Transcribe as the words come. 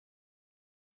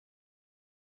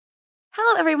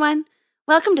Hello, everyone.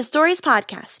 Welcome to Stories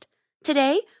Podcast.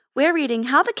 Today, we're reading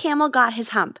How the Camel Got His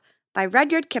Hump by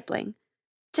Rudyard Kipling.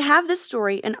 To have this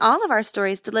story and all of our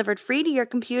stories delivered free to your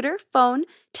computer, phone,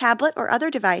 tablet, or other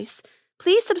device,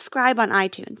 please subscribe on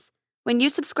iTunes. When you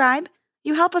subscribe,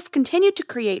 you help us continue to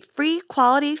create free,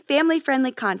 quality,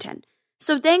 family-friendly content.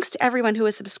 So thanks to everyone who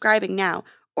is subscribing now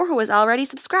or who is already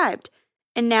subscribed.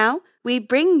 And now, we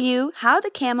bring you How the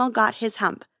Camel Got His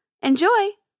Hump.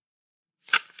 Enjoy!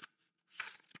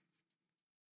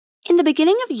 In the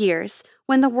beginning of years,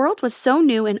 when the world was so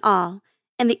new and all,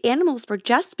 and the animals were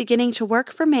just beginning to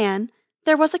work for man,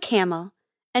 there was a camel,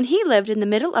 and he lived in the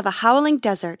middle of a howling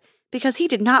desert because he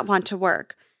did not want to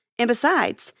work, and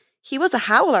besides, he was a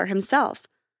howler himself.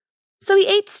 So he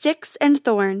ate sticks and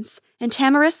thorns, and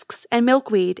tamarisks and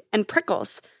milkweed and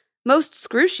prickles, most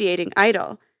excruciating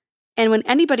idle, and when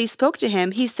anybody spoke to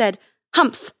him, he said,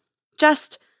 "Humph,"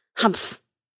 just "humph,"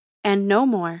 and no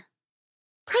more.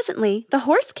 Presently, the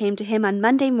horse came to him on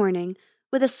Monday morning,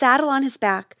 with a saddle on his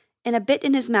back and a bit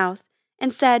in his mouth,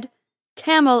 and said,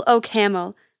 "Camel, O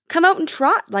camel, come out and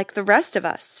trot like the rest of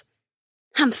us."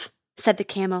 "Humph," said the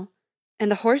camel,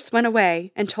 and the horse went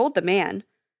away and told the man.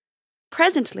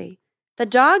 Presently, the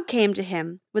dog came to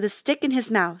him with a stick in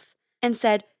his mouth, and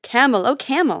said, "Camel, O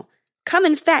camel, come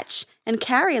and fetch and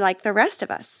carry like the rest of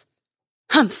us."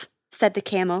 "Humph," said the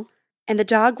camel, and the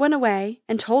dog went away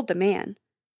and told the man.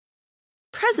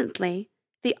 Presently,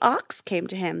 the ox came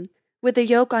to him with a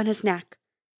yoke on his neck,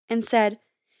 and said,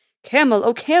 "Camel,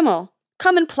 O camel,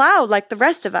 come and plow like the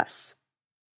rest of us."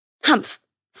 "Humph,"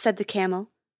 said the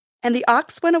camel, and the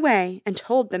ox went away and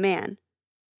told the man.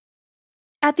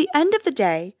 At the end of the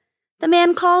day, the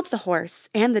man called the horse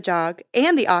and the dog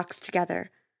and the ox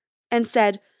together, and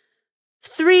said,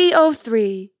 "Three, O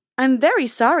three, I'm very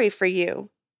sorry for you,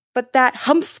 but that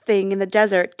humph thing in the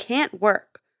desert can't work,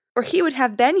 or he would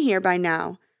have been here by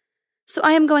now. So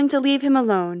I am going to leave him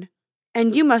alone,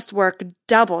 and you must work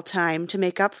double time to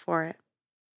make up for it."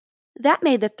 That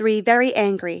made the three very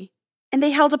angry, and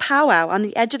they held a powwow on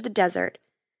the edge of the desert,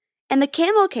 and the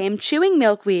camel came chewing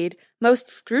milkweed, most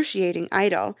excruciating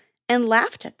idle, and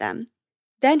laughed at them.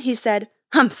 Then he said,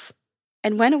 "Humph,"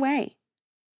 and went away.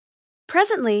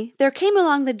 Presently there came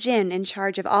along the djinn in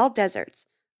charge of all deserts,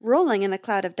 rolling in a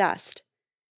cloud of dust.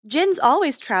 Jinns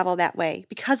always travel that way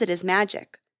because it is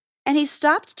magic, and he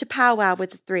stopped to powwow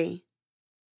with the three.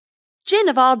 "Djinn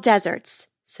of all deserts,"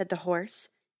 said the horse,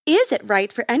 "is it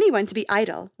right for anyone to be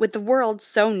idle with the world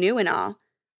so new and all?"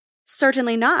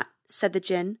 "Certainly not," said the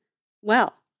djinn.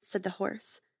 "Well," said the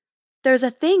horse, "there's a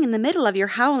thing in the middle of your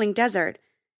howling desert,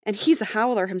 and he's a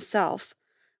howler himself,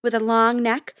 with a long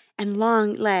neck and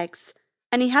long legs,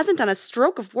 and he hasn't done a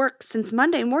stroke of work since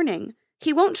Monday morning.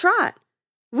 He won't trot."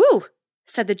 "Whew!"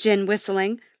 said the djinn,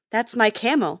 whistling. "That's my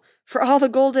camel, for all the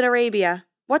gold in Arabia.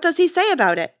 What does he say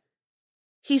about it?"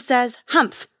 "He says,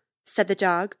 'Humph,'" said the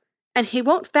dog, "and he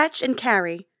won't fetch and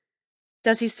carry."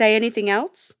 "Does he say anything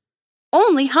else?"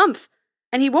 "Only 'Humph,'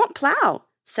 and he won't plow,"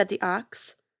 said the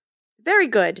ox. "Very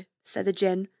good," said the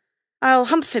djinn. "I'll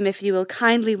humph him if you will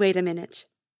kindly wait a minute."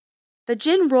 The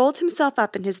djinn rolled himself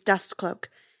up in his dust cloak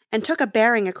and took a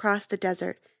bearing across the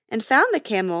desert and found the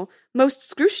camel most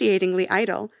excruciatingly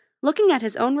idle, looking at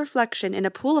his own reflection in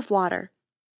a pool of water.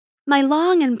 "My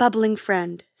long and bubbling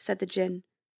friend," said the djinn,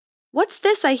 "what's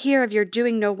this I hear of your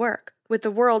doing no work, with the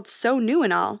world so new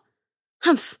and all?"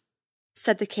 "Humph,"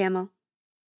 said the camel.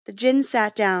 The djinn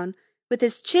sat down, with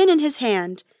his chin in his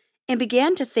hand, and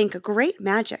began to think a great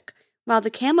magic, while the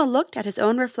camel looked at his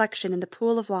own reflection in the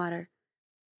pool of water.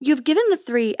 "You've given the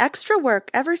three extra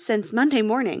work ever since Monday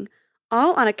morning,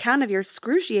 all on account of your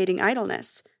excruciating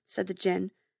idleness," said the djinn,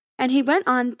 and he went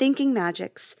on thinking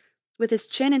magics, with his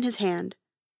chin in his hand.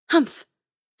 "Humph,"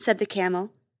 said the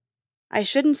camel. "I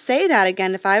shouldn't say that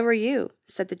again if I were you,"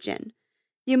 said the djinn.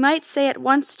 "You might say it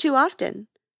once too often.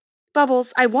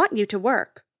 Bubbles, I want you to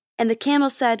work." And the camel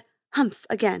said, "Humph,"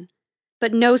 again.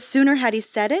 But no sooner had he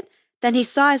said it than he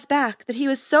saw his back that he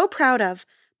was so proud of,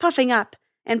 puffing up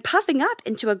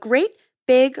into a great,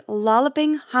 big,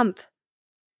 lolloping hump.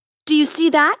 "Do you see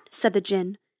that?" said the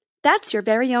djinn. "That's your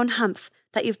very own humph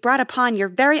that you've brought upon your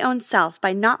very own self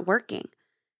by not working.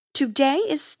 Today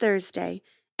is Thursday,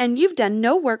 and you've done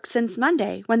no work since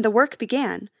Monday, when the work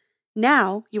began.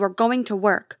 Now you are going to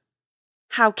work."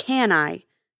 "How can I,"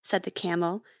 said the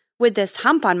camel, "with this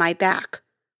hump on my back?"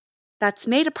 "That's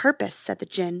made a purpose," said the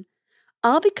djinn,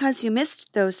 "all because you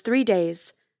missed those 3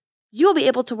 days. You'll be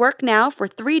able to work now for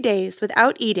 3 days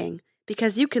without eating,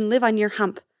 because you can live on your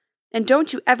hump. And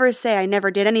don't you ever say I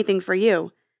never did anything for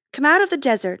you. Come out of the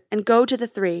desert and go to the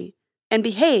three. And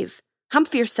behave.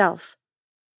 Humph yourself."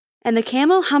 And the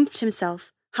camel humphed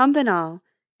himself hump and all,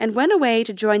 and went away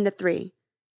to join the three.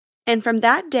 And from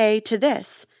that day to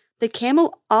this, the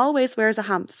camel always wears a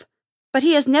hump. But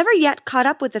he has never yet caught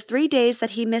up with the 3 days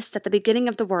that he missed at the beginning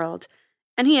of the world,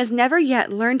 and he has never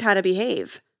yet learned how to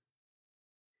behave.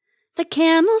 The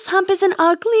camel's hump is an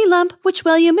ugly lump, which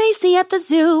well you may see at the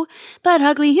zoo, but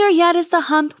uglier yet is the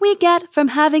hump we get from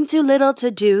having too little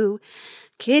to do.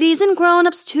 Kiddies and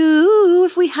grown-ups too,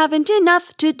 if we haven't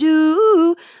enough to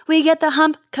do, we get the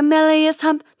hump, Camel's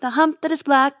hump, the hump that is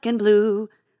black and blue.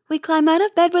 We climb out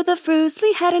of bed with a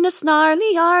frusly head and a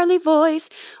snarly, arly voice.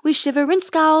 We shiver and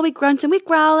scowl, we grunt and we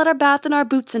growl at our bath and our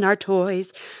boots and our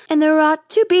toys. And there ought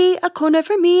to be a corner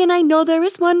for me, and I know there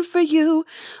is one for you.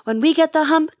 When we get the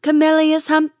hump, Camel's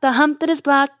hump, the hump that is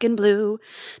black and blue.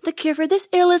 The cure for this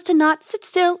ill is to not sit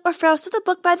still or frowst at the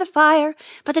book by the fire,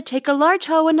 but to take a large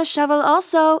hoe and a shovel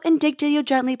also, and dig till you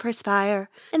gently perspire.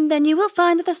 And then you will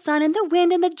find that the sun and the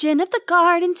wind and the gin of the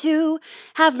garden too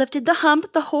have lifted the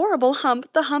hump, the horrible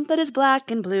hump, the hump that is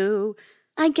black and blue.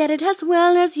 I get it as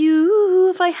well as you,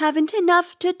 if I haven't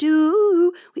enough to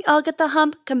do. We all get the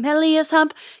hump, Camel's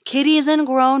hump, kiddies and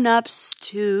grown-ups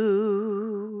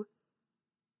too.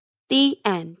 The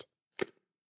end.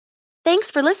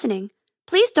 Thanks for listening.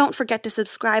 Please don't forget to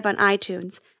subscribe on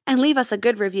iTunes and leave us a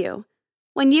good review.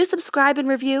 When you subscribe and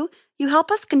review, you help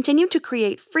us continue to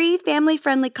create free,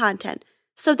 family-friendly content.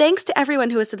 So thanks to everyone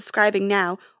who is subscribing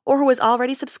now or who is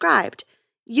already subscribed.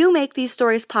 You make these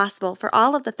stories possible for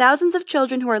all of the thousands of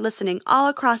children who are listening all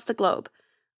across the globe.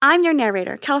 I'm your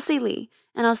narrator, Kelsey Lee,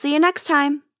 and I'll see you next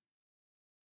time.